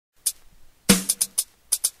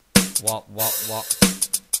What?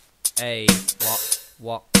 Hey,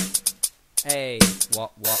 what? Hey,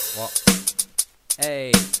 what? Hey.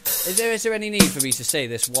 Is there any need for me to say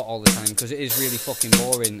this what all the time? Because it is really fucking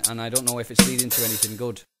boring, and I don't know if it's leading to anything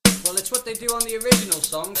good. Well, it's what they do on the original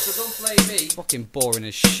song, so don't blame me. Fucking boring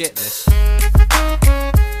as shit, this.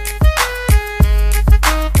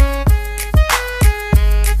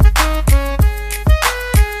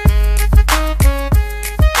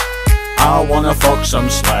 I wanna fuck some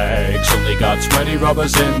slags, only got 20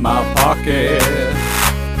 rubbers in my pocket.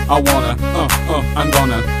 I wanna, I'm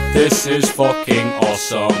gonna, this is fucking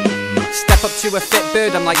awesome. Step up to a fit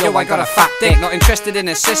bird, I'm like, yo, I got a fat dick. Not interested in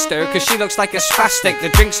a sister, cause she looks like a spastic. The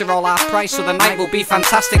drinks are all half price, so the night will be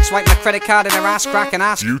fantastic. Swipe my credit card in her ass crack and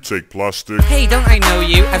ask, you take plastic? Hey, don't I know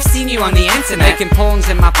you? I've seen you on the internet. Making porns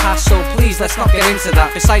in my past, so please, let's not get into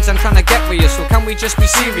that. Besides, I'm trying to get with you, so can we just be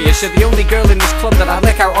serious? You're the only girl in this club that I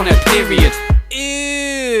lick out on a period.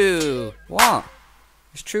 Ew. What?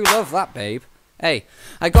 It's true love, that, babe. Hey,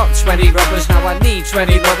 I got 20 rubbers, now I need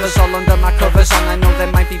 20 lovers all under my covers, and I know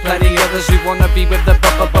there might be plenty others who wanna be with the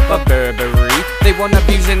Burberry. They want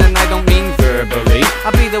abusing and I don't mean verbally.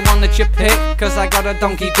 I'll be the one that you pick, cause I got a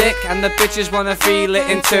donkey dick, and the bitches wanna feel it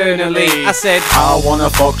internally. I said, I wanna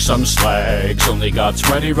fuck some slags, only got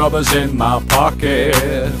 20 rubbers in my pocket.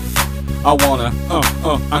 I wanna,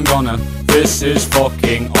 I'm gonna, this is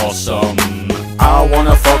fucking awesome. I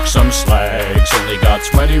wanna fuck some slags, only got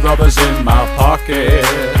 20 rubbers in my pocket.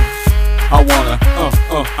 I wanna,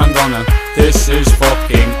 I'm gonna, this is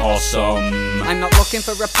fucking awesome. I'm not looking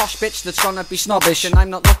for a posh bitch that's gonna be snobbish, and I'm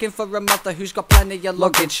not looking for a mother who's got plenty of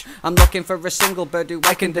luggage. I'm looking for a single bird who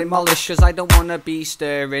I can demolish, cause I don't wanna be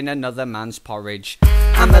stirring another man's porridge.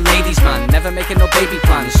 I'm a ladies man, never making no baby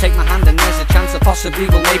plans. Take my hand and there's a chance that possibly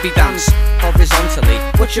we'll maybe dance horizontally.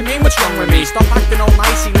 What you mean, what's wrong with me? Stop acting all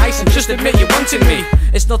nicey nice and just admit you wanted me.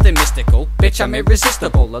 It's nothing mystical, bitch, I'm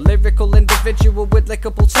irresistible. A lyrical individual with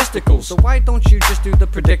lickable testicles. So why don't you just do the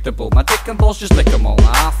predictable? My dick and balls, just lick them all.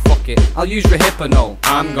 Ah, fuck it, I'll use Rohypnol.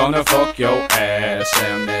 I'm gonna fuck your ass,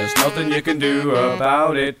 and there's nothing you can do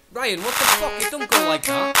about it. Ryan, what the fuck? It don't go like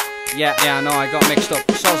that. Yeah, I know, I got mixed up.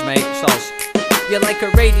 Soz, mate, soz. You're like a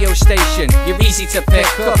radio station, you're easy to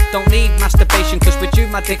pick up. Don't need masturbation, cause with you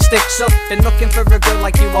my dick sticks up. Been looking for a girl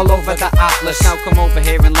like you all over the atlas. Now come over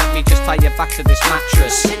here and let me just tie you back to this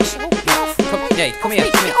mattress. Come here.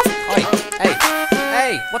 Oi,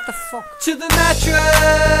 hey, what the fuck? To the mattress,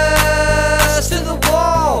 to the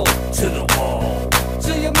wall,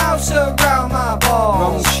 till your mouth's around my balls.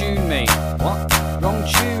 Wrong tune, mate. What? Wrong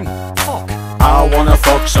tune. Fuck. I wanna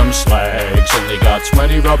fuck some slags, only got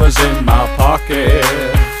 20 rubbers in my pocket.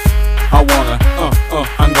 I wanna,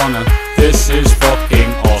 I'm gonna, this is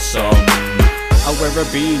fucking awesome. I wear a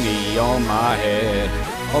beanie on my head,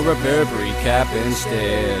 or a Burberry cap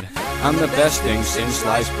instead. I'm the best thing since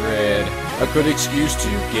sliced bread, a good excuse to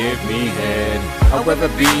give me head. I wear a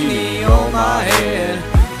beanie on my head,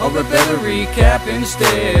 or a Burberry cap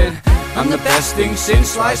instead. I'm the best thing since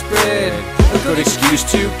sliced bread, a good excuse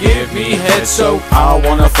to give me head. So I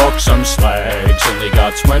wanna fuck some slags, only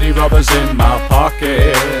got 20 rubbers in my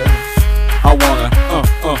pocket. I wanna,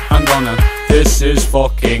 I'm gonna, this is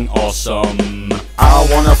fucking awesome. I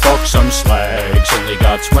wanna fuck some slags, only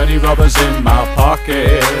got 20 rubbers in my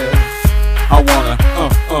pocket. I wanna,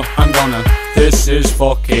 I'm gonna, this is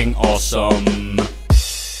fucking awesome.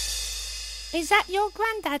 Is that your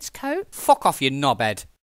granddad's coat? Fuck off, you knobhead.